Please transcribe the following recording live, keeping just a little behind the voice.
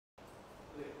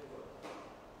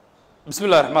بسم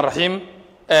الله الرحمن الرحيم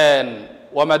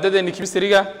ومادة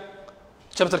kimistariga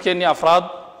chapterkeeni afraad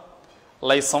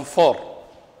lesson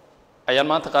 4 ayaan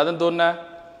maanta qaadan doonaa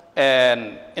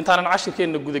intaanan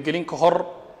cashirkeena gudagelin ka hor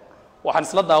waxaan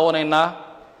isla daawanaynaa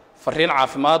fariin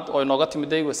caafimaad oo inooga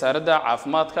timiday wasaaradda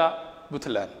caafimaadka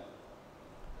Puntland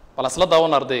wala isla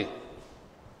daawan arday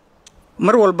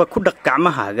mar walba ku dhaq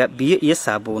gacmahaaga biyo iyo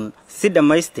saabuun si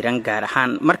dhameystiran gaar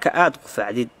ahaan marka aad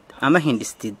qufacdid ama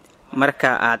hindhistid marka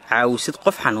aad caawisid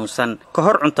qof xanuunsan ka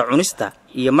hor cunto cunista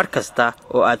iyo mar kasta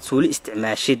oo aad suuli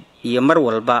isticmaashid iyo mar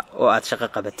walba oo aad shaqo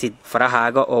qabatid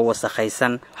farahaaga oo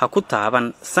wasakhaysan ha ku taaban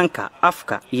sanka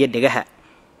afka iyo dhegaha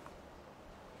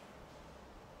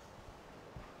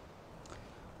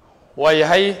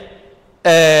waayahay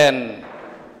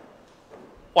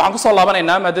waxaan ku soo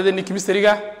laabanaynaa maadada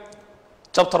kimistariga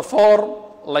chapter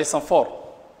 4 lesson 4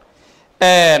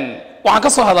 waxaan ka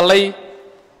soo hadalay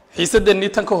xiisadani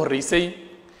tan ka horeysay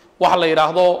waxa la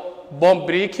yiraahdo bone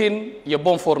breaking iyo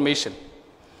bone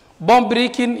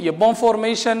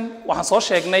formation waxaan soo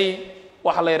sheegnay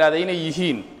waxa la yiraahdo inay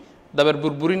yihiin dabar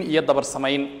burburin iyo dabar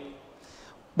samayn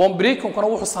bone breaking kuna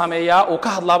wuxuu saameeyaa oo ka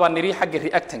hadlaaba niri xagga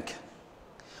reactanka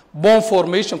bone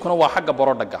formation kuna waa xagga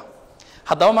borodhaga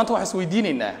haddaba maanta waxaan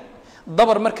isweydiinaynaa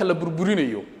dabar marka la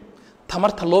burburinayo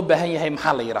tamarta loo baahan yahay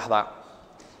maxaa la yiraahdaa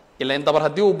ilaa in dabar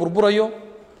hadii uu burburayo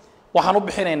waxaan u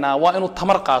bixinaynaa waa inuu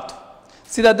tamar qaato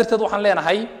sidaa darteed waxaan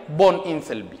leenahay bone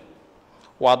enthalpy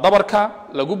waa dabarka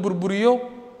lagu burburiyo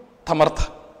tamarta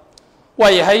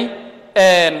waayahay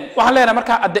waxaan leenahay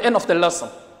marka at the end of the lesson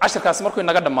cashirkaasi markuu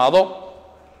inaga dhamaado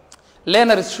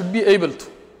learners should be able to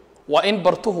waa in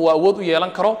bartuhu waa awood u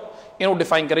yeelan karo inuu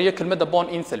define gareeyo kelmadda bone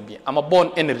enthalpy ama bone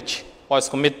energy waa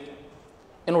isku mid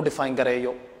inuu define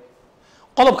gareeyo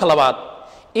qodobka labaad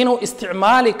inuu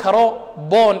isticmaali karo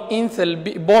bone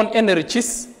enthalpy bone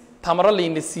energies tamara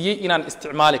layna siiyay inaan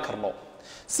isticmaali karno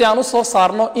si aan u soo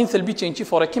saarno enthalpy change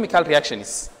for a chemical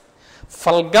reactions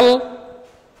falgal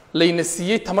layna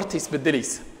siiyay tamarta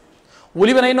isbedelaysa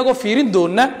waliba inagoo fiirin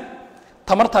doona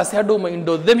tamartaasi hadhow ma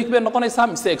endothermic bay noqonaysaa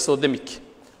mise exothermic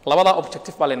labada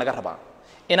objective baa laynaga rabaa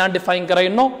inaan define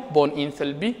garayno bone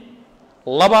enthalpy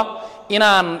laba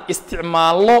inaan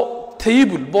isticmaalo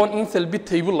table bone enthalpy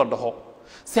table la dhaho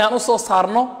si aan u soo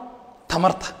saarno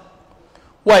tamarta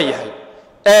waayahay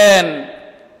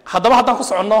haddaba haddaan ku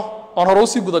soconno oon hore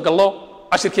usii gudagallo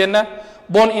cashirkeenna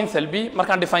bone enthalpy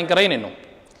markaan define garaynayno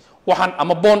waxaan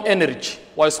ama bone energy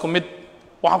waa isku mid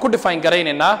waxaan ku define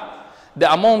garaynaynaa the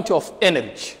amount of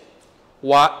energy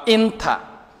waa inta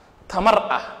tamar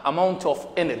ah amount of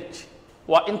energy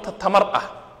waa inta tamar ah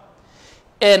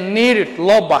ee needed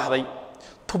loo baahday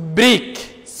to break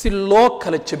si loo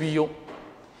kala jabiyo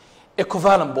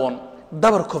equivalent bond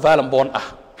dabar covalent bond ah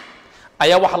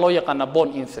ayaa waxa loo yaqaan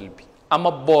bone enthalpy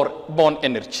ama bone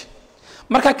energy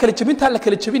marka kala jabinta la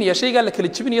kala jabinayo shayga la kala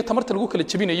jabinayo tamarta lagu kala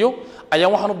jabinayo ayaa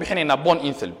waxaan u bixinaynaa bone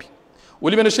enthalpy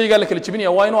waliba shayga la kala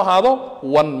jabinayo waa inuu ahaado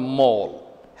 1 mole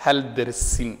hal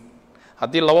darsin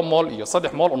hadii 2 mole iyo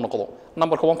 3 mole u noqdo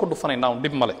numberka waan ku dhufanaynaa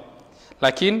dib male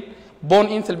laakiin bone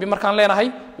enthalpy markaan leenahay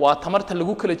waa tamarta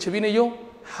lagu kala jabinayo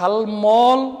 1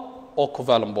 mole oo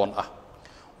covalent bond ah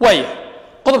waayo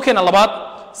qodobkeena labaad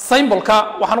symbolka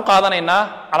waxaan u qaadanaynaa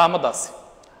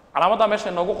calaamadda meesha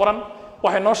inoogu qoran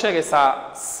waxay noo sheegaysaa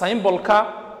symbolka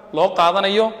loo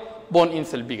qaadanayo bone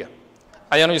enthalpy-ga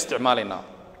ayaanu isticmaalaynaa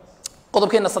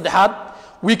qodobkeena saddexaad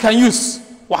we can use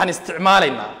waxaan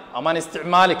isticmaalaynaa ama aan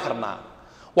isticmaali karnaa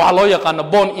waxa loo yaqaan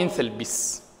bone enthalpies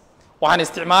waxaan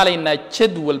isticmaalaynaa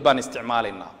jadwal baan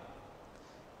isticmaalaynaa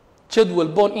jadwal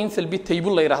bone enthalpy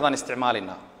table la yiraahdaan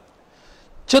isticmaalaynaa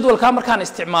jadwalka markaan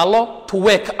isticmaalo to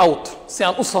work out si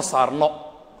aan u soo saarno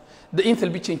the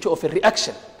enthalpy change of a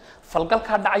reaction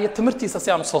falgalka dhacaya tamartiisa si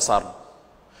aan u soo saarno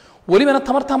waliba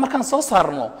tamarta markaan soo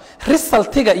saarno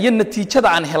resultiga iyo natiijada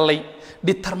aan helay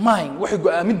determine waxay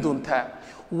go'aamin doontaa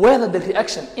whether the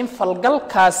reaction in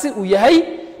falgalkaasi uu yahay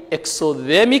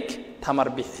exothermic tamar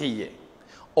bixiye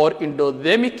or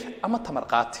endothermic ama tamar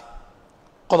qaati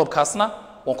qodobkaasna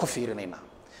waan ku fiirinaynaa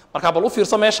marka bal u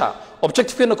fiirso meesha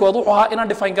objective-keena koowaad wuxuu ahaa inaan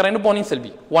define garayno bone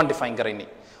enthalpy waan define garaynay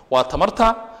waa tamarta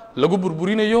lagu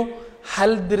burburinayo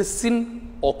hal darsin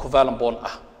oo covalent bond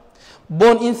ah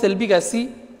bone enthalpy-gaasi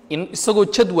in isagoo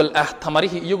jadwal ah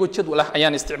tamarihii iyagoo jadwal ah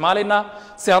ayaan isticmaalaynaa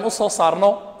si aan u soo saarno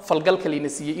falgalka layna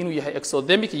siiyay inuu yahay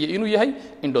exothermic iyo inuu yahay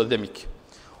endothermic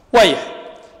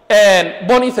waayahay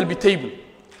bone enthalpy table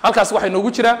halkaas waxay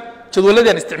noogu jira jadwaladii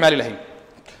aan isticmaali lahayn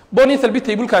bone enthalpy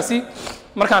table-kaasi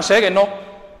markaan sheegayno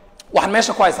waxaan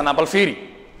meesha ku haysanaa bal fiiri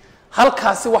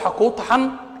halkaasi waxa ku taxan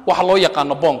waxa loo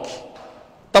yaqaan bonki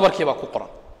dabarkii baa ku qoran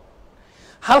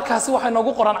halkaasi waxay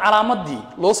noogu qoran calaamadii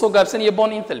loo soo gaabsanayay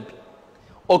bone enthalpy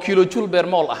oo kilojoule per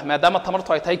mole ah maadaama tamartu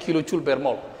ay tahay kilojoule per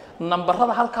mole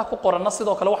nambarada halka ku qoranna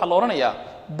sidoo kale waxa la oranayaa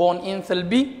bond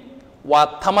enthalpy waa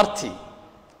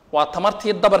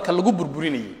tamartii dabarka lagu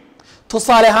burburinayay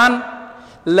tusaale ahaan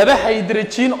laba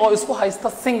hydrogen oo isku haysta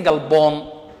single bond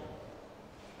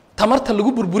tamarta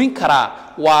lagu burburin karaa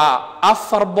waa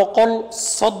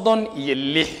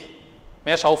 436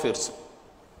 meesha u fiirso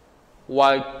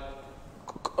waa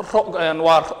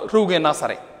rowgeena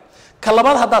sare ka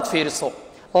labaad hadaad fiiriso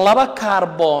laba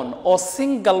carbon oo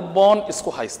single bond isku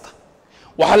haysta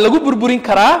waxa lagu burburin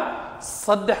karaa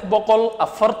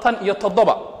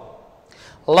 347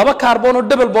 laba carbon oo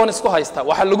double bond isku haysta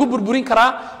waxa lagu burburin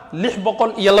karaa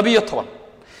 612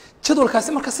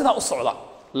 jadwalkaasi marka sidaa u socda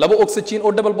laba oxygen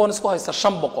oo double bond isku haysta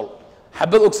 500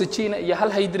 xabad oxygen iyo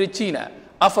hal hydrogen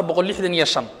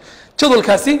 465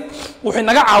 jadwalkaasi wuxuu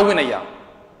naga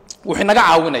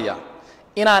caawinayaa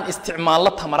inaan isticmaalno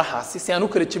tamarahaasi si aan u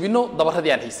kala jabino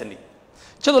dabaradii aan haysanay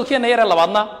jadwalkeena yar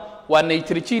labaadna waa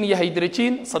nitrogen iyo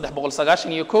hydrogen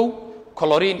 391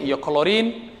 chlorine iyo chlorine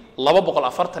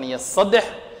 243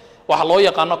 waxa loo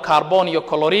yaqaan carbon iyo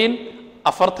chlorine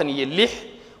 46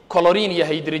 chlorine iyo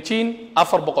hydrogen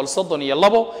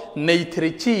 432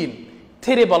 nitrogen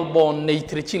triple bond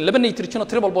nitrogen laba nitrogen oo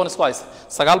triple bond isku haysta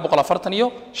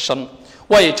 945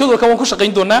 waaye jadwalka waan ku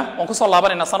shaqeyn doonaa waan ku soo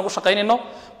laabanaynaa san ugu shaqeynayno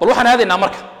bal waxaan aadaynaa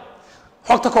marka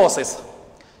xogta ka hooseysa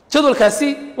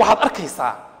jadwalkaasi waxaad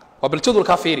arkaysaa waa bal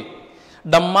jadwalka fiiri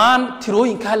dhammaan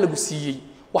tirooyinka lagu siiyay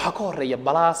waxa ka horeeya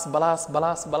balaas ba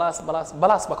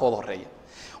ka wada horeeya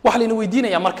waxa la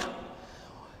weydiinayaa marka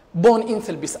bond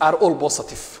enthalpies are all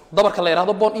positive dabarka la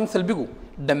yiraahdo bond enthalpy-gu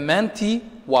dhammaantii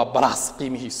waa balaas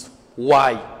qiimihiisu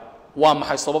why waa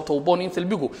maxay sababta uu bond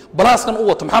enthalpy-gu balaaskan u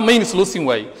wato maxaa minus loo siin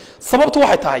waayay sababtu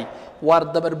waxay tahay waar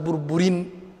dabar burburin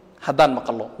haddaan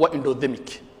maqallo waa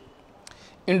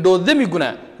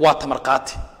endothermicguna waa tamar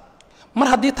qaate mar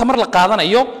haddii tamar la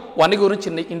qaadanayo waa aniga oran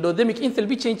jirnay endothermic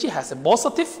enthalpy change has a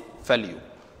positive value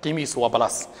qiimihiisu waa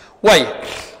balaas waaye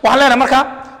waxaan leenahay marka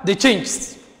the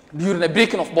changes during a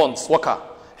breaking of bonds waka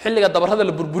xilliga dabarada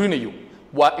la burburinayo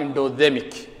waa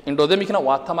endothermicna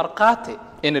waa tamar qaate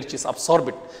energies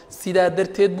absorbed sidaa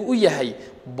darteed buu u yahay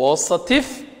positive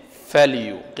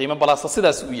value qiimo balaas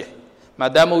sidaas u yahay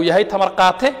maadaama uu yahay tamar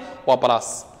qaate waa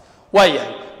balaas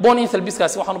waayahay bond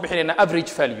enthalpieskaasi waxaan u bixinaynaa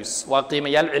average values waa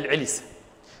qiimayaal celcelisa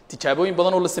tijaabooyin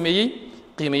badan oo la sameeyay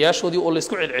qiimayaashoodii oo la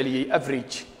isku celceliyay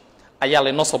average ayaa la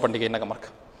inoo soo bandhigay inaga marka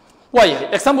waayahay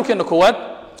example-keena koowaad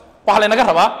waxaa la inaga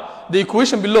rabaa the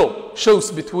equation below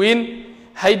shows between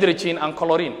hydrogen and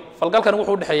chlorine falgalkan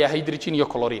wuxuu u dhexeeyaa hydrogen iyo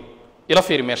chlorine ila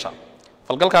fiiri meesha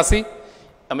falgalkaasi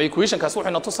ama equationkaasi wuxuu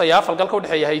inoo tusayaa falgalka u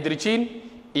dhexeeya hydrogen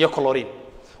iyo chlorine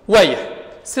waayahay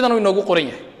sidan uu inoogu qoran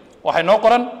yahay waxay noo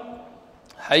qoran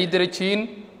hydrogen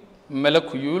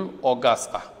molecule oo gas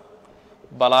ah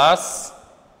plus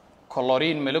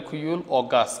chlorine molecule oo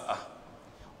gas ah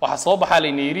waxa soo baxaa la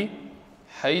yiri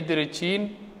hydrogen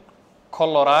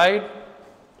chloride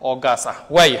oo gas ah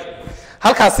waaya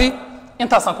halkaasi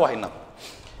intaasaan ku haynaa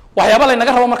waxyaabo la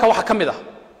inaga rabo marka waxa kamid ah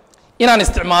inaan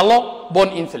isticmaalo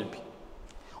bond enthalpy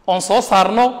on soo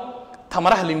saarno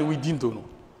tamaraha la weydiin doono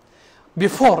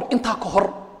before inta ka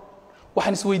hor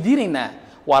waxaan is weydiinaynaa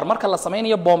waar marka la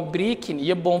sameeyo bond breaking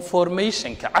iyo bond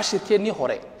formation ka cashirkeennii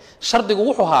hore shardigu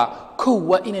wuxuu ahaa kow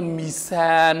waa inaan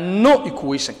miisaano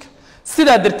equation-ka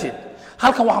sidaa darteed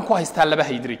halkan waxaan ku haystaa laba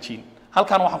hydrogen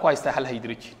halkan waxaan ku haystaa hal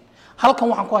hydrogen halkan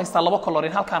waxaan ku haystaa laba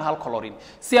chlorine halkan hal chlorine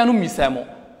si aan u miisaamo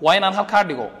waa inaan halka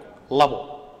dhigo labo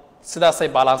sidaasay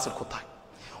balance ku tahay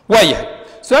waayahay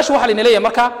su'aasha waxa la leeyahay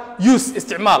marka use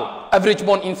isticmaal average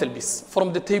bond enthalpies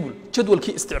from the table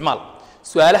jadwalkii isticmaal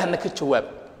su'aalahana ka jawaab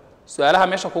su'aalaha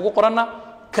meesha kugu qoranna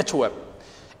ka jawaab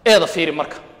eeda fiiri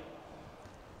marka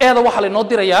eeda waxa la inoo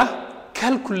dirayaa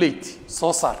calculate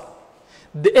soo saar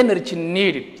the energy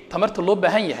needed tamarta loo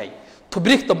baahan yahay to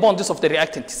break the bonds of the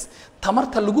reactants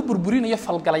tamarta lagu burburinayo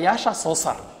falgalayaasha soo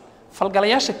saar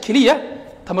falgalayaasha kaliya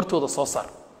tamartooda soo saar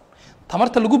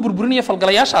tamarta lagu burburinayo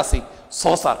falgalayaashaasi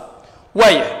soo saar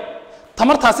waayahay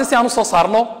tamartaasi si aan u soo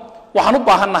saarno waxaan u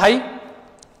baahanahay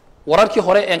wararkii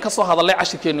hore ee ka soo hadalay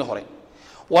cashirkeennii hore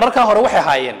wararka hore waxay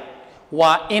haayeen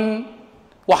waa in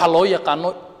waxa loo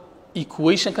yaqaano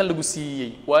equation kan lagu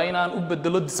siiyay waa inaan u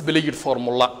bedelo displayed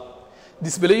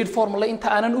formula inta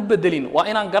aanan u bedelin waa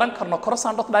inaan garan karno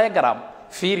cross-and dot diagram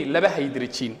fiiri laba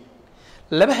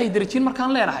hydrogen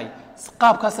markaan leenahay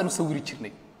qaabkaas aan u sawiri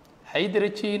jirnay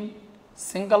hydrogen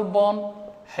single bond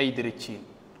hydrogen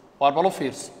waa balo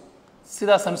fiirso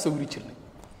sidaas aan u sawiri jirnay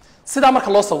sidaa marka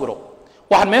loo sawiro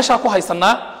waxaan meesha ku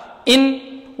haysanaa in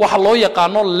waxa loo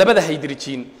yaqaano labada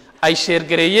hydrogen ay share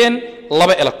gareeyeen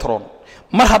laba electron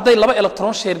mar hadday laba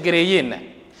electron share gareeyeenna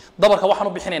dabarka waxaan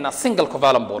u bixinaynaa single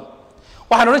covalent bond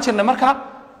waxaan oran jirnay marka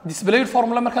displayed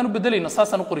formula markaan u bedelayno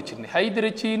saasaan u qori jirnay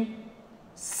hydrogen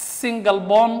single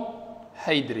bond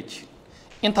hydrogen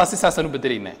intaasi saasaan u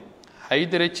bedelaynaa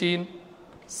hydrogen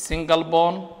single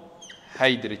bond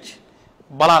hydrogen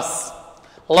plus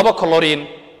laba chlorine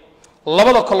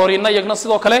labada chlorine iyagna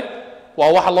sidoo kale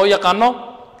waa waxa loo yaqaano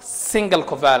single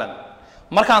covalent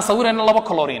markaan sawirayno laba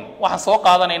chlorine waxaan soo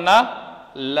qaadanaynaa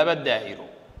laba daahiro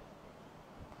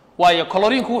waayo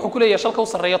chlorine ku wuxuu ku leeyahay shalka u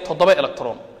sareeyo 7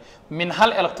 electron min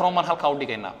hal electron man halka u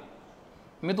dhigaynaa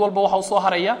mid walba waxa uu soo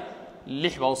haraya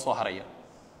 6 baa u soo haraya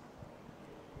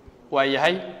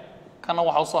waayahay kana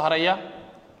waxa uu soo haraya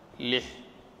 6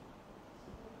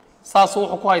 saas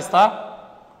wuxuu ku haystaa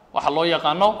waxa loo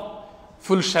yaqaano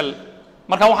full shell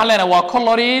marka waxaan leenahay waa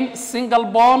chlorine single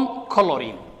bond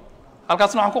chlorine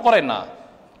halkaasna waxaan ku qoraynaa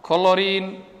chlorine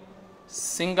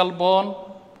single bond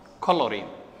chlorine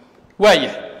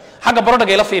waayahay xagga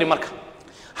barodhaga ila fiiri marka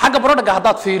xagga barodhaga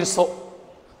haddaad fiiriso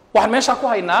waxaan meesha ku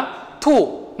haynaa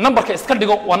 2 numberka iska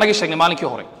dhigo waa nagii sheegnay maalinkii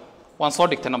hore waan soo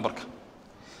dhigtay numberka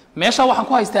meesha waxaan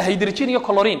ku haystaa hydrogen iyo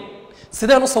chlorine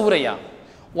sideen u sawirayaa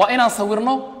waa inaan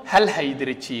sawirno hal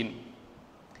hydrogen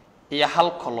iyo hal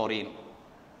chlorine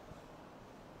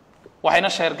waxayna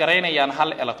share gareynayaan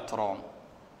hal electron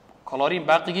chlorine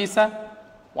baaqigiisa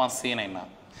waan siinaynaa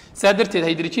sidaa darteed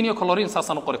hydrogen iyo chlorine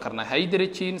saasaan u qori karnaa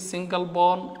hydrogen single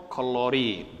bond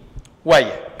chlorine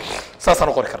waaya saasaan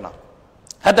u qori karnaa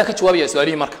hadda ka jawaabaya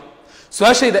su'aalihii marka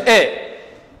su'aashayda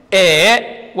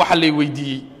waxa la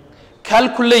weydiiyey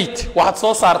calculate waxaad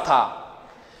soo saartaa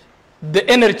the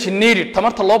energy needed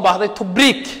tamarta loo baahday to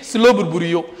break si loo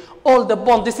burburiyo all the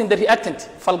bonds in the reactant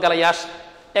falgalayaasha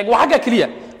eeg waxa ka kaliya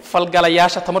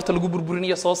falgalayaasha tamarta lagu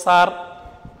burburinayo soo saar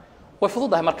way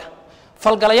fududahay marka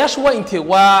falgalayaasha waa intee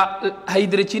waa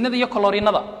hydrogenada iyo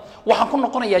chlorinada waxaan ku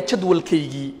noqonayaa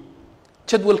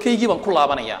jadwalkaygii baan ku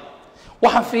laabanayaa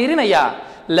waxaan fiirinayaa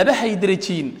laba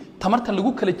hydrogen tamarta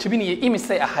lagu kala jabinayay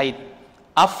imisay ahayd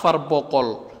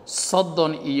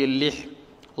 436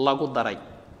 lagu daray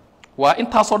waa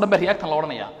intaas oo dhan reaction la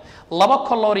oranayaa laba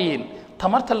chlorine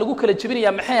tamarta lagu kala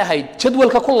jabinayaa maxay ahayd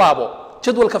jadwalka ku laabo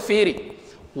jadwalka fiiri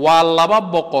waa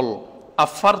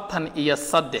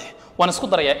 243 waan isku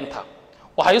darayaa inta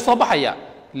waxa soo baxaya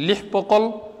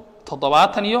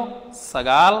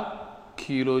 679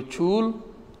 kilojoule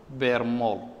per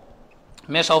mol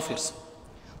meesha u fiirso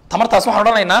tamartaas waxaan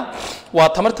oranaynaa waa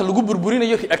tamarta lagu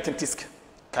burburinayo reactantiska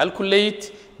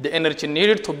calculate the energy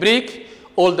needed to break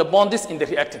all the bonds in the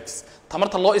reactants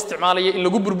tamarta loo isticmaalayo in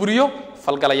lagu burburiyo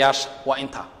falgalayaasha waa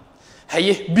inta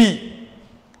haye b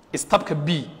istabka b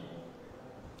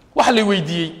waxa la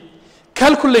weydiiyey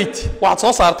calculate waxaad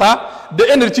soo saartaa the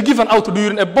energy given out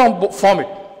during a bomb forming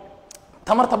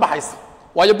tamarta baxaysa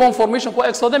waayo bomb formation ku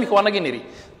exothermic waa naginiri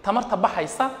tamarta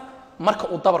baxaysa marka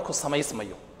uu dabarku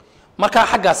samaysmayo marka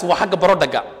xaggaas waa xagga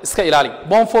barodhaga iska ilaali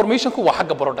bomb formation ku waa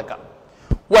xagga barodhaga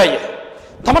waaya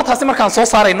tamartaasi markaan soo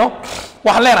saarayno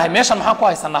waxaan leenahay meeshan maxaan ku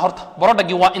haysanaa horta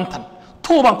barodhagi waa intan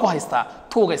 2 baan ku haystaa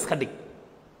 2ga iska dhig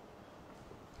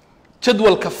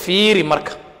jadwalka fiiri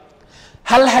marka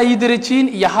hal hydrogen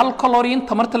iyo hal chlorine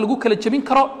tamarta lagu kala jabin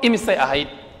karo imisay ahayd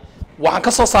waxaan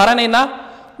ka soo saaranaynaa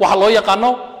waxa loo yaqaano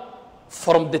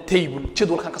from the table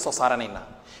jadwalkan ka soo saaranaynaa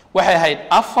waxay ahayd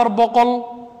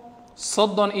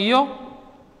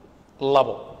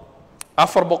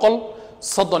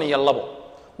 432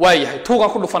 waayahay 2gaan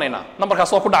ku dhufanaynaa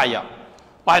numberkaas waa ku dhacaya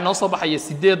waxay noo soo baxaya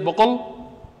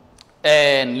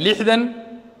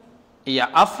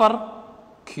 864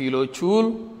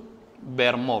 kilojoule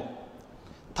per mol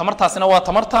tamartaasina waa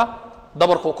tamarta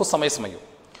dabarku ku samaysmayo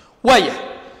waayahay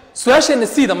su'aasheena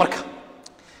sida marka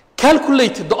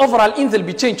calculate the overall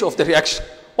enthalpy change of the reaction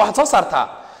waxaad soo saartaa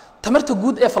tamarta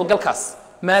guud ee falgalkaas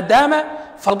maadaama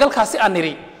falgalkaasi aan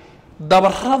niri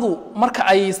dabaradu marka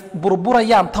ay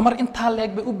burburayaan tamar inta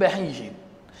leeg bay u baahan yihiin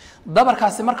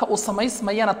dabarkaasi marka uu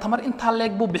samaysmayana tamar inta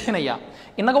leeg buu bixinaya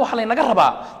inaga waxa la inaga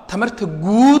rabaa tamarta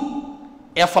guud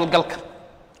ee falgalka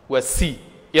waa c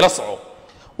ila soco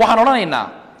waxaan oranaynaa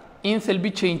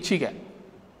enthalpy change-ga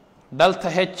delta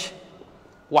h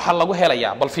waxa lagu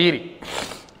helayaa bal fiiri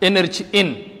energy in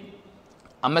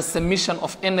ama summation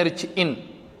of energy in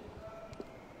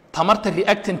tamarta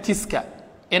reactantiska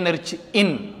energy in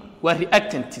waa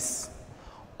reactantis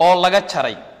oo laga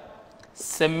jaray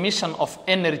summation of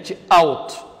energy out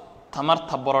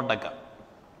tamarta barodhaga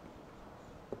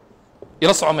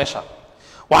ila soco meesha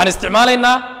waxaan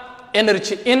isticmaalaynaa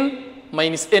energy in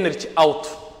minus energy out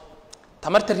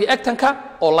tamarta reactanka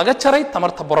oo laga jaray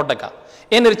tamarta barodhaga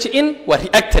energy in waa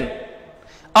reactant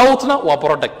outna waa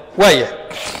barodhag waaya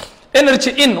energy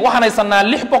in waxaan haysanaa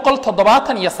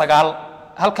 679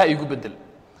 halkaa igu bedel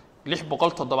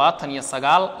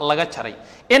 679 laga jaray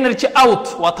energy out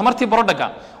waa tamartii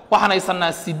barodhaga waxaan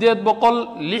haysanaa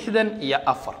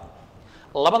 864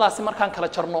 labadaasi markaan kala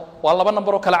jarno waa laba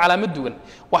number oo kala calaamad duwan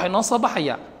waxay noo soo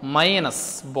baxaya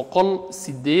minus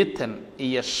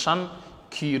 185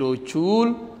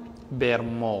 kilojoule per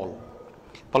mole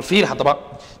bal fiir hadaba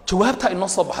jawaabta inoo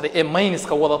soo baxday ee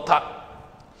minuska wadata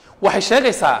waxay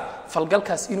sheegaysaa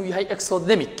falgalkaas inuu yahay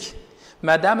exothermic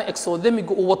maadaama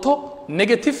exothermic uu wato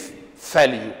negative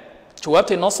value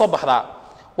jawaabta inoo soo baxdaa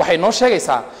waxay noo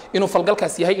sheegaysaa inuu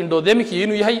falgalkaas yahay endothermic iyo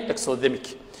inuu yahay exothermic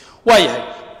waa yahay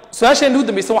su'aasheena ugu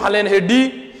dambaysan waxaan leenahay d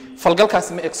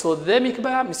falgalkaas ma exothermic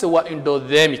ba mise waa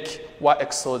endothermic waa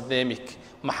exothermic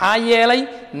maxaa yeelay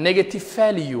negative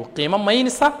value qiimo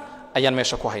maynisa ayaan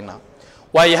meesha ku haynaa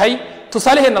waa yahay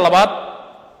tusaalaheena labaad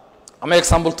ama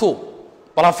example 2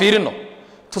 balan fiirino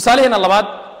tusaalaheena labaad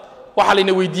waxa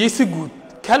layna weydiiyay si guud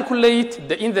calculate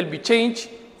the enthalpy change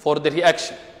for the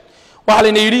reaction waxa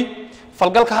layna yiri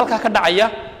falgalka halka ka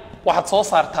dhacaya waxaad soo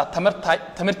saartaa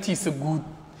tamartiisa guud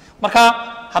marka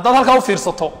haddaad halka u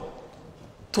fiirsato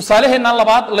tusaalaheena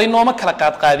labaad laynooma kala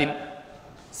qaadin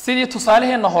sidii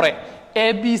tusaalaheena hore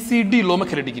a b c d looma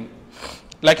kala dhigin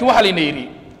laakiin waxa layna yiri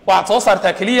waxaad soo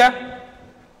saartaa kaliya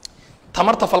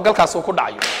tamarta falgalkaas uu ku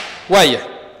dhacayo waaya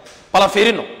bala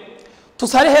fiirino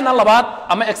tusaalaheena labaad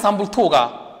ama example 2 ga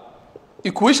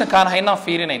equation kaan haynaa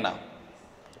fiirinayna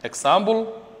example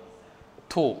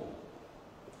 2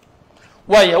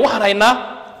 waaya waxaan haynaa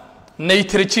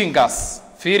nitrogen gas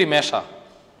fiiri meesha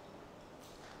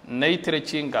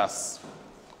nitrogen gas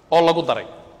oo lagu daray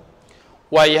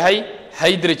waa yahay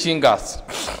hydrogen gas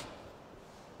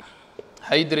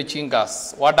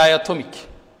waa diatomic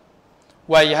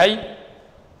waa yahay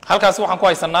halkaas waxaan ku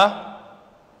haysanaa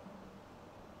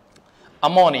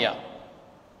ammonia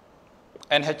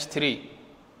NH3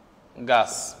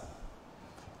 gas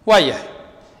waa yahay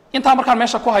inta markaan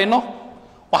meesha ku hayno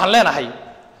waxaan leenahay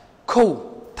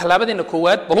talaabadeena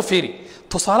koowaad balu fiiri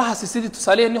tusaalahaasi sidii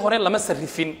tusaalaheennii hore lama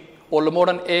sarrifin oo lama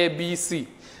odhan a b c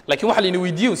laakiin waxa layna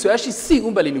weydiiyey su'aashii c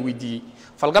un baa layna weydiiyey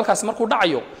falgalkaasi markuu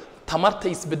dhacayo tamarta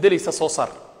isbedelaysa soo saar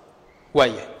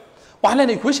waayahay waxaan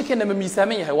leenahay equationkeena ma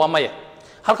miisaaman yahay waa maya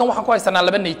halkan waxaan ku haysanaa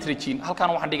 2 nitrogen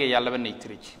halkaana waxaan dhigayaa 2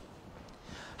 nitrogen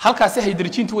halkaasi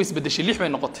hydrogentu way isbedeshay 6 bay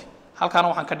noqotay halkaana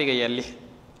waxaan ka dhigayaa 6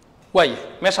 waayahay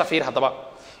meesha fiir hadaba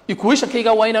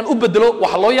equationkayga waa inaan u bedelo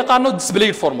waxa loo yaqaano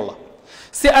displayed formula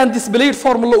si aan displayed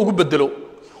formula ugu bedelo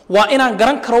waa inaan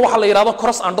garan karo waxa la yiraahdo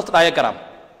cross and dot diagram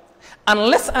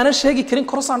unless aan sheegi karin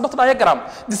cross and dot diagram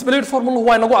displayed formula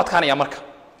waa inagu adkaanaya marka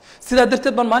sida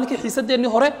darteed baan maalinkii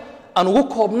xiisadeennii hore aan ugu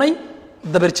koobnay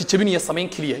dabar jajabin iyo samayn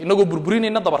kaliya inagoo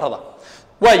burburinayna dabarada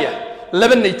waaya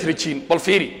 2 nitrogen bal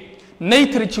fiiri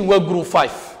nitrogen waa group 5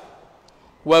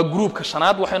 waa groupka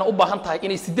shanaad waxayna u baahan tahay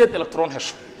inay 8 electron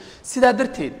hesho sida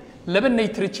darteed 2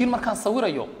 nitrogen markaan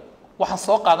sawirayo waxaan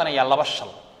soo qaadanayaa 2 shal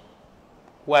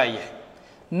waaya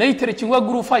nitrogen waa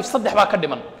group 5 saddex baa ka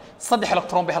dhiman 3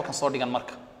 electron bay halkan soo dhigan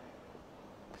marka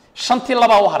shantii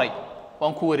laba u haray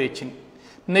waan ku wareejin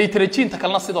nitrogen ta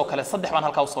kalena sidoo kale 3 baan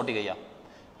halka u soo dhigaya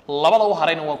labada u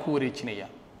harayna waan ku wareejinaya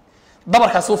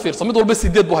dabarkaas u fiirso mid walba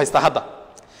 8 buu haystaa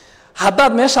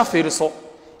haddaad meesha fiiriso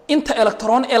inta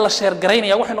electron ee la share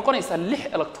gareynaya waxay noqonaysaa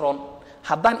 6 electron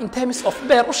haddaan in terms of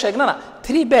pair u sheegnana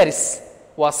 3 pairs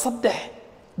waa 3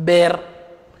 pair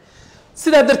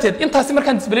sidaa darteed intaasi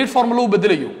markaan displayed formula u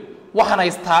bedelayo waxaan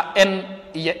haystaa n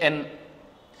iyo n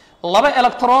 2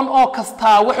 electron oo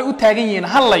kasta waxay u taagan yihiin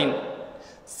hal line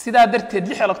sidaa darteed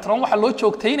 6 electron waxa loo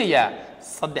joogtaynayaa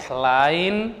 3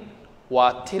 line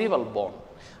waa triple bond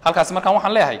halkaas markaan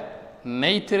waxaan leeyahay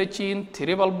nitrogen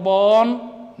triple bond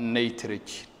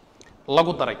nitrogen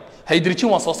lagu daray hydrogen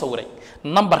waan soo sawiray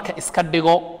numberka iska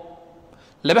dhigo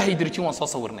 2 hydrogen waan soo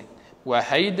sawirnay waa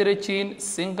hydrogen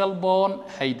single bond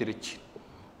hydrogen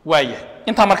waaya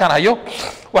inta markaan hayo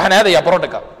waxaan aadayaa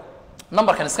barodhaga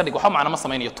numberkan iska dhig waxa macna ma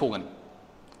sameeyo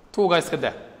tuuga iska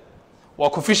daa waa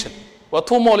coefficient waa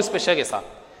 2 moles bay sheegaysaa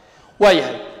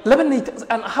waayahay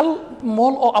 2 hal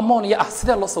mol oo ammonia ah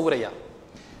sidee loo sawirayaa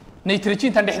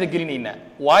nitrogen tan dhexda gelinaynaa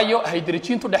waayo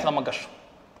hydrogen tu dhexda ma gasho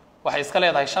waxay iska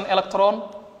leedahay 5 electron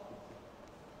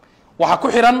waxa ku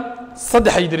xiran 3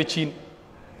 hydrogen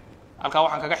halka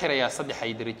waxaan kaga xirayaa 3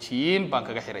 hydrogen baan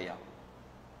kaga xirayaa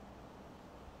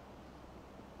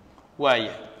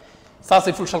waaya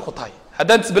saasay full ku tahay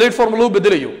haddaan displayed formula u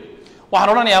bedelayo waxaan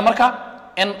odhanayaa marka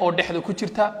n oo dhexda ku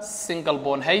jirta single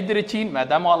bond hydrogen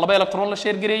maadaama 2 electron la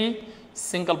share gareeyay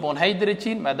single bond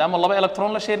hydrogen maadaama 2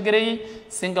 electron la share gareeyay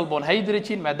single bond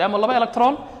hydrogen maadaama 2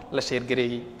 electron la share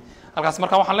gareeyay halkaas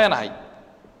marka waxaan leenahay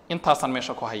intaasaan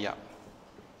meesha ku hayaa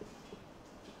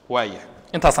waaya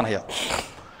intaasaan hayaa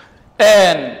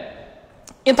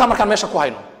intaa markaan meesha ku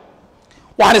hayno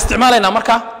waxaan isticmaalaynaa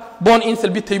marka bond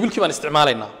enthalpy table-kii baan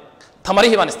isticmaalaynaa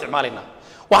tamarihii baan isticmaalaynaa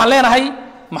waxaan leenahay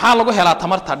maxaa lagu helaa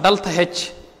tamarta delta h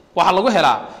waxaa lagu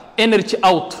helaa energy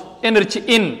out energy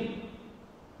in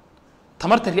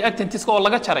tamarta reactantiska oo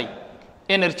laga jaray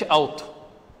energy out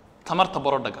tamarta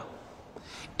borodhaga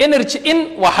energy in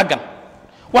waa xaggan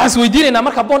waxaan isweydiinaynaa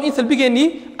marka bond enthalpy-geennii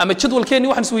ama jadwalkeennii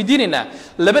waxaan isweydiinaynaa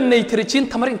laba nitrogen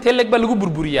tamar intee leeg baa lagu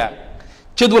burburiyaa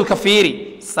jadwalka fiiri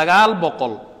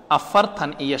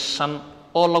 945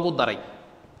 oo lagu daray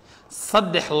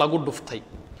 3 lagu dhuftay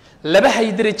laba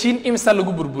hydrogen imsa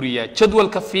lagu burburiyaa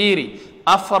jadwalka fiiri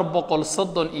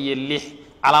 436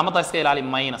 calaamadda iska ilaali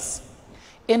minus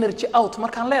energy out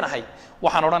markaan leenahay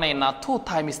waxaan odhanaynaa 2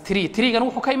 times 3 3gan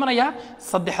wuxuu ka imanayaa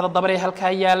saddexda dabar ee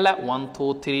halkaa yaala 1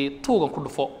 2 3 2gan ku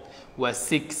dhufo waa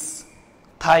 6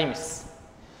 times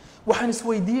waxaan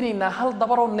isweydiinaynaa hal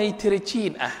dabar oo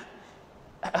nitrogen ah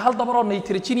hal dabar oo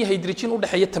nitrogen iyo hydrogen u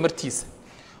dhaxeeya tamartiisa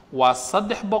waa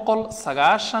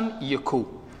 391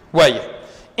 waaya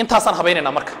intaasaan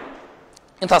habaynaynaa marka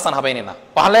intaasaan habaynaynaa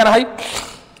waxaan leenahay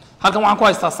halkan waxaan ku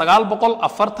haystaa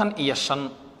 945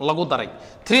 lagu daray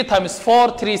 3 times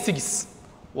 4 36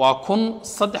 waa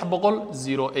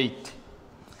 1308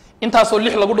 intaasoo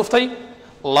 6 lagu dhuftay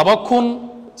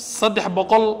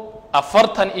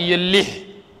 2346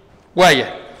 waaya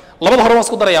labada hore waan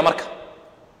isku darayaa marka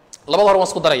labada hore waan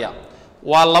isku darayaa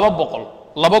waa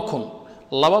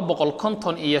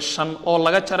 255 oo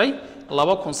laga jaray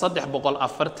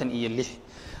 2346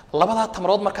 labadaa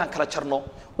tamarood markaan kala jarno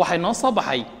waxay noo soo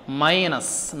baxay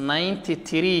minus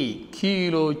 93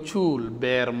 kilojoule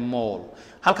per mole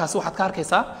halkaas waxaad ka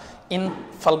arkaysaa in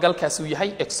falgalkaas uu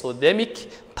yahay exothermic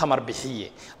tamar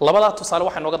bixiye labadaa tusaale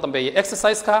waxaa nooga dambeeyay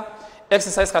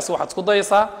exercise-kaasi waxaad isku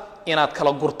dayaysaa inaad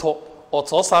kala gurto oo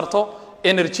soo saarto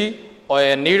energy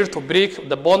needed to break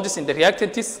the bonds in the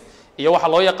reactants iyo waxa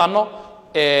loo yaqaano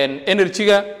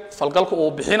energy-ga falgalku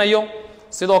uu bixinayo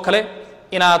sidoo kale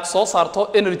inaad soo saarto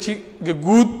energy-ga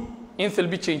guud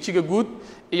enthalpy change-ga guud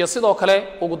iyo sidoo kale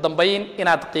ugu dambeyn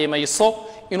inaad qiimayso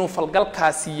inuu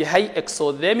falgalkaasi yahay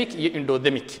exothermic iyo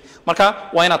endothermic marka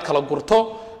waa inaad kala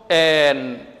gurto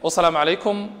wassalaamu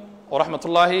calaykum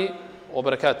waraxmatullaahi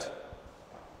wabarakaatu